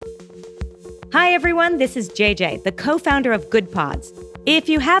Hi, everyone. This is JJ, the co-founder of Good Pods. If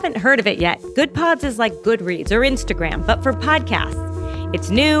you haven't heard of it yet, Good Pods is like Goodreads or Instagram, but for podcasts. It's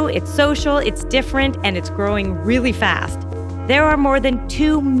new, it's social, it's different, and it's growing really fast. There are more than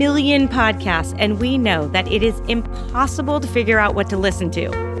 2 million podcasts, and we know that it is impossible to figure out what to listen to.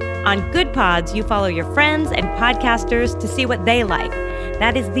 On Good Pods, you follow your friends and podcasters to see what they like.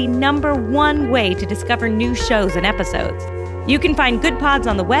 That is the #1 way to discover new shows and episodes. You can find Good Pods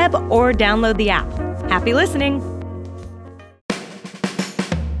on the web or download the app. Happy listening.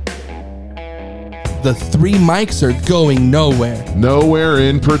 The three mics are going nowhere. Nowhere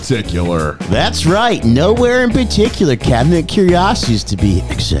in particular. That's right, nowhere in particular. Cabinet Curiosities, to be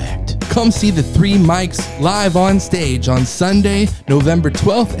exact. Come see the three mics live on stage on Sunday, November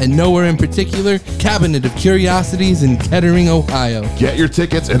 12th at Nowhere in Particular, Cabinet of Curiosities in Kettering, Ohio. Get your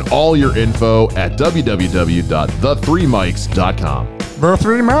tickets and all your info at www.the3mics.com. The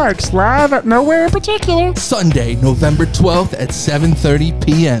Three Mics live at Nowhere in Particular. Sunday, November 12th at 7:30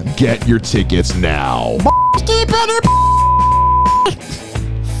 p.m. Get your tickets now.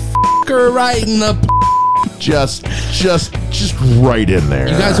 Right in the Just right in there.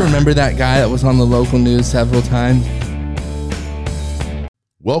 You guys remember that guy that was on the local news several times?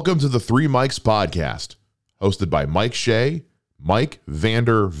 Welcome to the Three Mics podcast, hosted by Mike Shea, Mike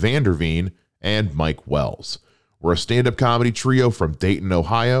Vanderveen, and Mike Wells. We're a stand-up comedy trio from Dayton,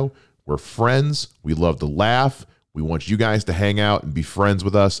 Ohio. We're friends. We love to laugh. We want you guys to hang out and be friends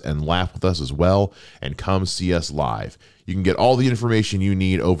with us and laugh with us as well, and come see us live. You can get all the information you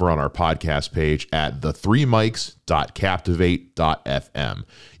need over on our podcast page at the3mics.captivate.fm.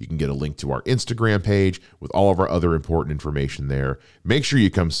 You can get a link to our Instagram page with all of our other important information there. Make sure you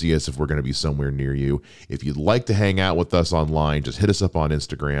come see us if we're going to be somewhere near you. If you'd like to hang out with us online, just hit us up on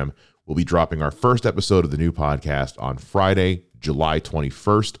Instagram. We'll be dropping our first episode of the new podcast on Friday, July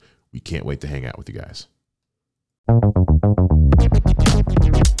 21st. We can't wait to hang out with you guys.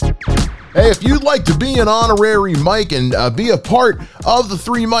 Hey, if you'd like to be an honorary mic and be a part of the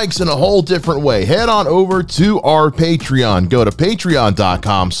Three Mics in a whole different way, head on over to our Patreon. Go to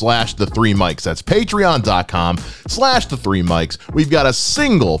patreon.com/the3mics. That's patreon.com/the3mics. We've got a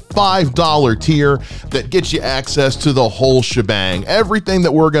single $5 tier that gets you access to the whole shebang. Everything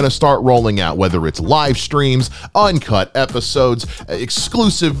that we're going to start rolling out, whether it's live streams, uncut episodes,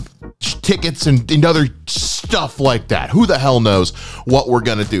 exclusive tickets, and other stuff like that. Who the hell knows what we're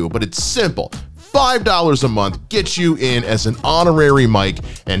going to do, but it's simple. $5 a month gets you in as an honorary mic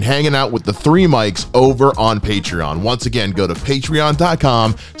and hanging out with the Three Mics over on Patreon. Once again, go to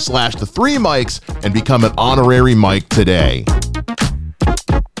patreon.com/the3mics and become an honorary mic today.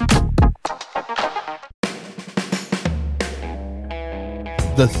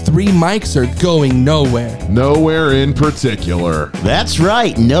 The three mics are going nowhere. Nowhere in particular. That's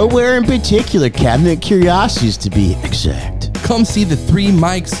right, nowhere in particular. Cabinet Curiosities, to be exact. Come see the three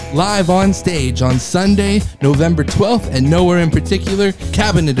mics live on stage on Sunday, November 12th at Nowhere in Particular,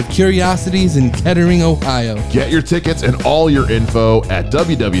 Cabinet of Curiosities in Kettering, Ohio. Get your tickets and all your info at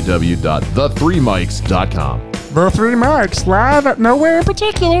www.the3mics.com. The Three Mics live at Nowhere in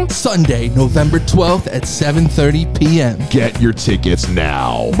Particular. Sunday, November 12th at 7:30 p.m. Get your tickets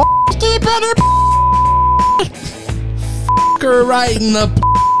now. Right in the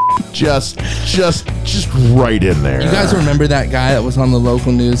Just right in there. You guys remember that guy that was on the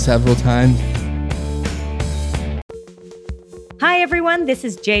local news several times? Hi, everyone. This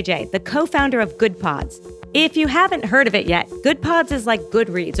is JJ, the co-founder of Good Pods. If you haven't heard of it yet, Good Pods is like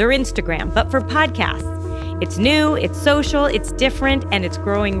Goodreads or Instagram, but for podcasts. It's new, it's social, it's different, and it's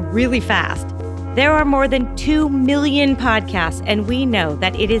growing really fast. There are more than 2 million podcasts, and we know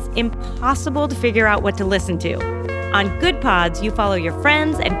that it is impossible to figure out what to listen to. On Good Pods, you follow your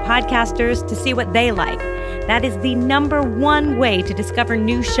friends and podcasters to see what they like. That is the #1 way to discover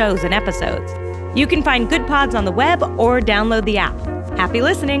new shows and episodes. You can find Good Pods on the web or download the app. Happy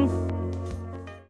listening.